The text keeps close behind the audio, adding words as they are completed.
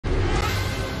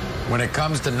When it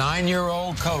comes to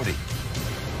 9-year-old Cody,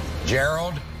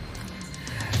 Gerald,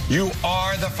 you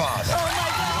are the father. Oh my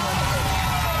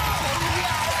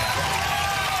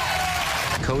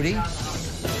God. Cody,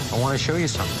 I want to show you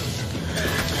something.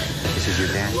 This is your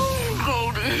dad.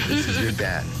 Cody. This is your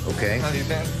dad, okay? Love you,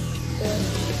 Dad.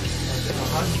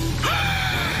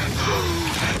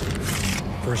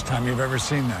 First time you've ever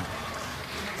seen that.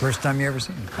 First time you ever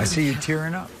seen it. I see you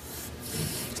tearing up.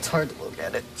 It's hard to look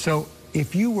at it. So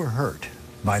if you were hurt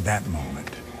by that moment,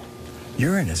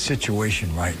 you're in a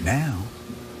situation right now,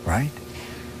 right?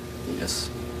 Yes.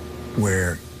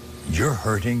 Where you're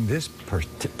hurting this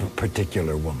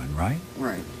particular woman, right?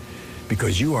 Right.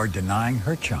 Because you are denying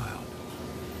her child.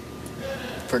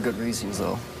 For good reasons,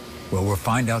 though. Well, we'll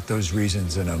find out those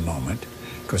reasons in a moment,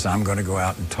 because I'm going to go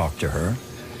out and talk to her,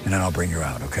 and then I'll bring her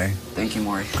out, okay? Thank you,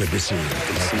 Maury. Good to see you. Good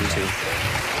to see you, too.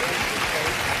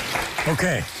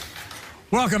 Okay.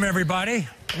 Welcome, everybody.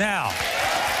 Now,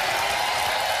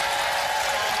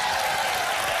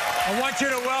 I want you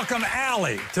to welcome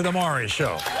Allie to the Maury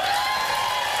Show.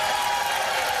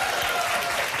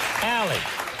 Allie,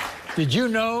 did you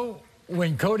know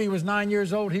when Cody was 9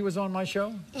 years old, he was on my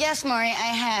show? Yes, Maury, I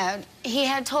had. He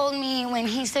had told me when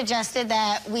he suggested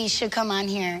that we should come on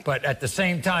here. But at the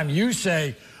same time, you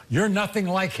say you're nothing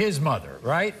like his mother,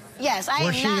 right? Yes, I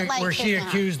am not like his Where she mom.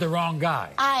 accused the wrong guy.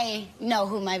 I know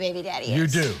who my baby daddy is. You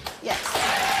do? Yes.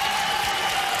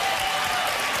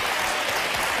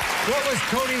 What was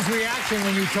Cody's reaction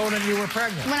when you told him you were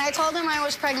pregnant? When I told him I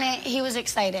was pregnant, he was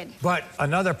excited. But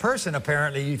another person,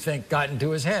 apparently, you think got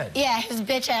into his head. Yeah, his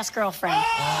bitch-ass girlfriend.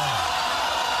 Wow.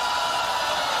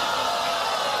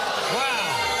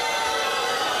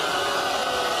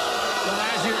 Well,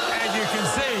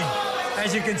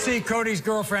 as you can see, Cody's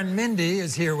girlfriend, Mindy,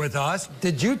 is here with us.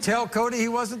 Did you tell Cody he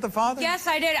wasn't the father? Yes,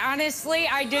 I did. Honestly,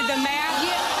 I did the math. You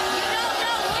don't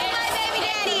know who my baby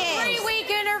daddy is. 3-week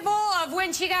interval of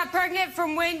when she got pregnant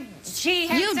from when she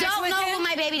had You sex don't with know him. who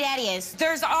my baby daddy is.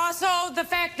 There's also the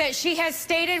fact that she has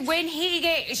stated when she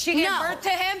gave No. birth to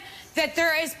him that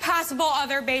there is possible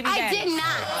other baby daddies. I did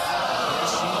not.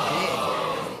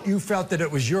 You felt that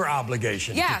it was your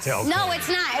obligation to tell No, Cody. it's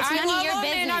not. It's I none love of your him,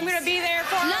 business. and I'm going to be there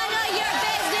for him. None of your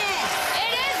business.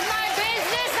 It is my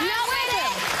business. No, it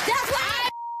is. That's what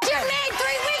you made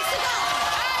 3 weeks ago.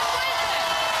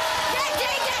 That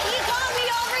day that he called me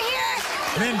over here.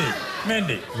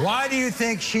 Mindy, why do you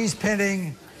think she's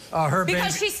pinning her baby?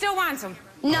 Because she still wants him.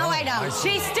 No, I don't.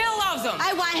 She still loves him.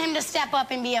 I want him to step up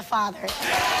and be a father.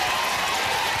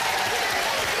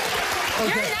 You're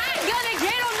not gonna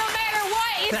get him no matter what.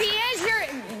 If he is your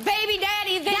baby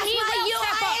daddy, then That's he why will you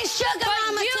step up. ain't sugar But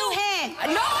mama you- to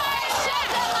him. No, I ain't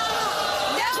sugar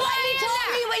mama. That's No, what I he am told not.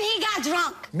 me when he got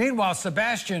drunk. Meanwhile,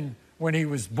 Sebastian, when he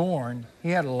was born, he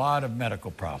had a lot of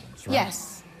medical problems, right?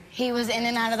 Yes. He was in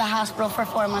and out of the hospital for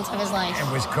 4 months of his life.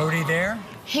 And was Cody there?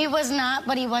 He was not,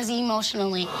 but he was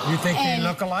emotionally. You think they And-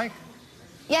 look alike?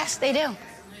 Yes, they do.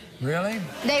 Really?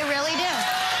 They really do.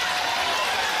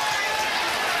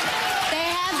 They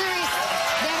have the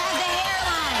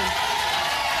hairline.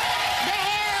 The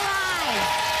hairline.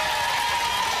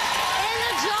 And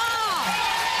the jaw.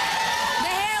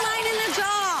 The hairline and the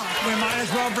jaw. We might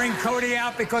as well bring Cody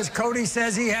out because Cody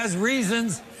says he has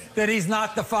reasons that he's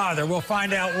not the father. We'll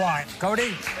find out why.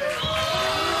 Cody?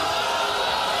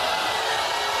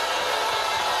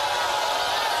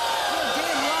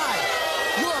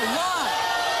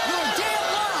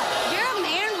 You're a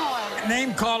man whore.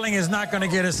 Name calling is not going to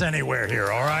get us anywhere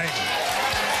here, all right?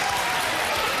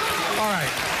 All right.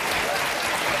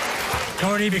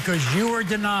 Cody, because you were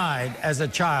denied as a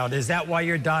child, is that why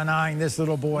you're denying this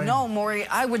little boy? No, Maury,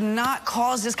 I would not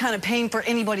cause this kind of pain for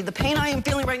anybody. The pain I am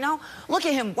feeling right now, look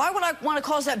at him. Why would I want to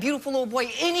cause that beautiful little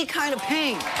boy any kind of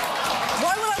pain?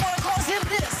 Why would I want to cause him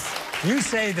this? You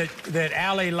say that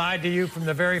Allie lied to you from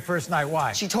the very first night.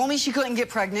 Why? She told me she couldn't get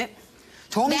pregnant.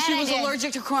 Told me That she I was did.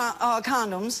 allergic to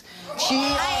condoms. She,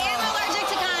 I am allergic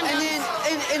to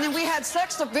condoms. and then we had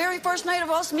sex the very first night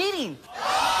of us meeting.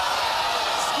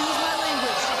 Excuse my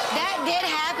language. That did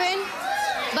happen,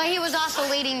 but he was also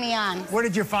leading me on. What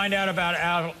did you find out about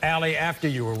Allie after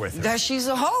you were with her? That she's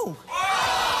a hoe.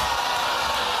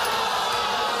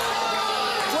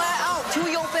 Flat out,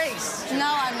 to your face. No,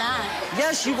 I'm not.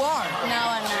 Yes, you are. No,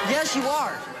 I'm not. Yes, you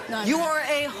are. No, I'm you not. are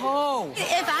a hoe.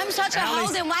 If I'm such a hoe,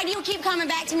 Allie's- then why do you keep coming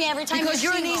back to me every time Because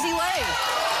you're an single? easy lay.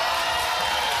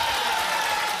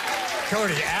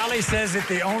 Cody, Allie says that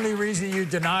the only reason you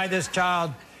deny this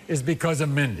child is because of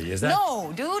Mindy. Is that?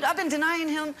 No, dude, I've been denying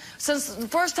him since the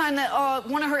first time that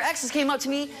one of her exes came up to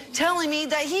me telling me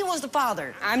that he was the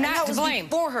father. I'm not and that to was blame.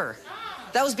 before her.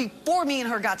 That was before me and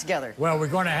her got together. Well, we're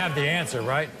going to have the answer,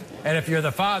 right? And if you're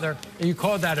the father, you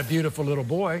called that a beautiful little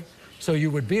boy, so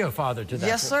you would be a father to that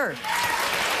Yes, boy. sir.